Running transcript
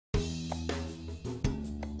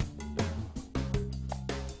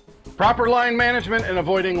Proper line management and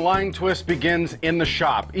avoiding line twists begins in the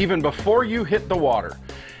shop, even before you hit the water.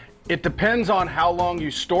 It depends on how long you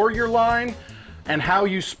store your line and how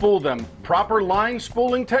you spool them. Proper line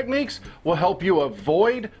spooling techniques will help you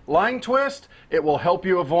avoid line twist. It will help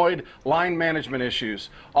you avoid line management issues.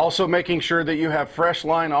 Also, making sure that you have fresh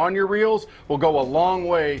line on your reels will go a long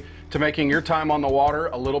way to making your time on the water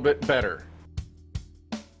a little bit better.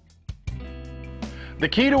 The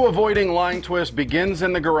key to avoiding line twist begins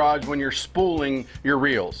in the garage when you're spooling your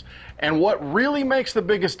reels. And what really makes the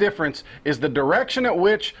biggest difference is the direction at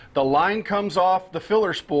which the line comes off the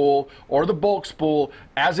filler spool or the bulk spool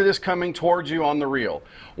as it is coming towards you on the reel.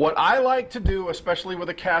 What I like to do, especially with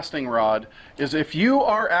a casting rod, is if you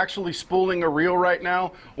are actually spooling a reel right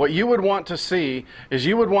now, what you would want to see is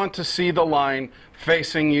you would want to see the line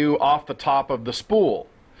facing you off the top of the spool.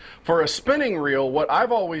 For a spinning reel, what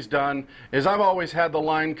I've always done is I've always had the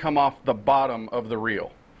line come off the bottom of the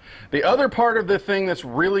reel. The other part of the thing that's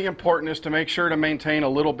really important is to make sure to maintain a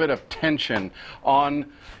little bit of tension on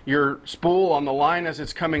your spool, on the line as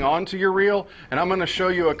it's coming onto your reel, and I'm going to show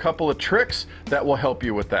you a couple of tricks that will help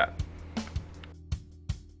you with that.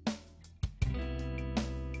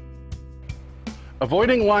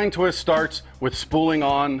 Avoiding line twist starts with spooling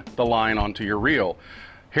on the line onto your reel.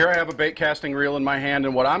 Here I have a bait casting reel in my hand,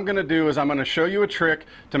 and what I'm going to do is I'm going to show you a trick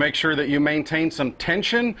to make sure that you maintain some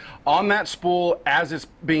tension on that spool as it's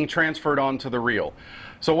being transferred onto the reel.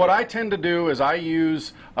 So what I tend to do is I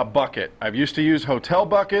use a bucket. I've used to use hotel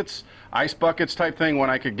buckets, ice buckets type thing when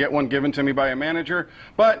I could get one given to me by a manager,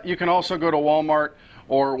 but you can also go to Walmart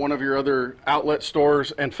or one of your other outlet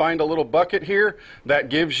stores and find a little bucket here that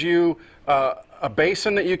gives you a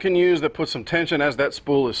basin that you can use that puts some tension as that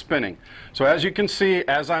spool is spinning. So as you can see,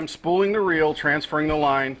 as I'm spooling the reel, transferring the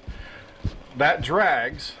line, that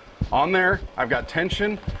drags on there. I've got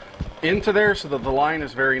tension into there so that the line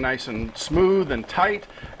is very nice and smooth and tight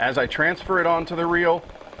as I transfer it onto the reel.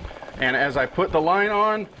 And as I put the line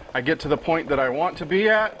on, I get to the point that I want to be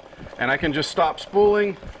at, and I can just stop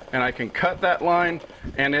spooling and I can cut that line,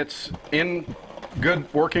 and it's in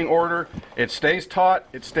good working order. It stays taut,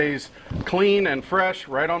 it stays clean and fresh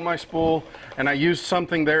right on my spool, and I use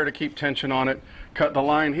something there to keep tension on it. Cut the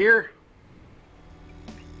line here,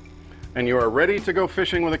 and you are ready to go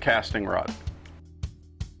fishing with a casting rod.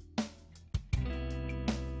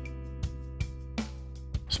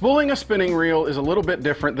 Spooling a spinning reel is a little bit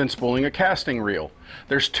different than spooling a casting reel.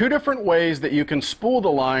 There's two different ways that you can spool the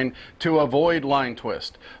line to avoid line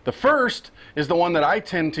twist. The first is the one that I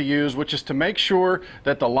tend to use, which is to make sure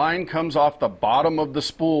that the line comes off the bottom of the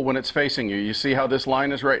spool when it's facing you. You see how this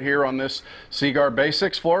line is right here on this Seaguar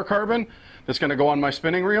Basics fluorocarbon that's going to go on my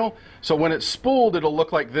spinning reel? So when it's spooled, it'll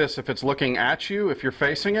look like this if it's looking at you, if you're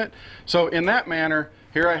facing it. So in that manner,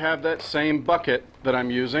 here I have that same bucket that I'm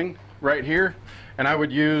using right here, and I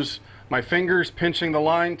would use my fingers pinching the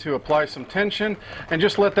line to apply some tension and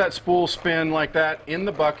just let that spool spin like that in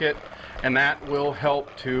the bucket, and that will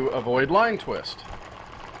help to avoid line twist.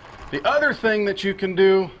 The other thing that you can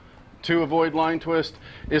do to avoid line twist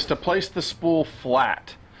is to place the spool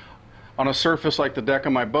flat on a surface like the deck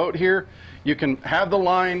of my boat here. You can have the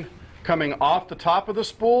line coming off the top of the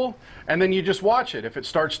spool, and then you just watch it. If it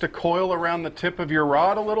starts to coil around the tip of your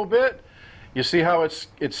rod a little bit, you see how it's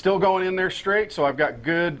still going in there straight. So I've got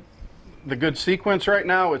the good sequence right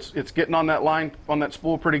now. It's getting on that line, on that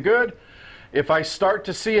spool pretty good. If I start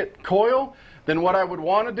to see it coil, then what I would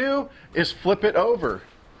want to do is flip it over,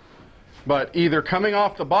 but either coming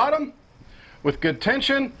off the bottom with good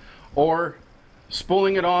tension or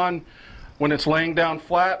spooling it on when it's laying down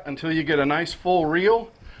flat until you get a nice full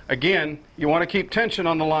reel. Again, you want to keep tension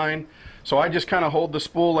on the line, so I just kind of hold the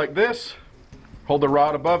spool like this, hold the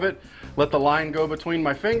rod above it, let the line go between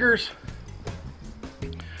my fingers,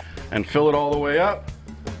 and fill it all the way up.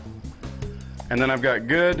 And then I've got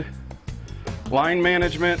good line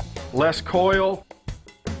management, less coil.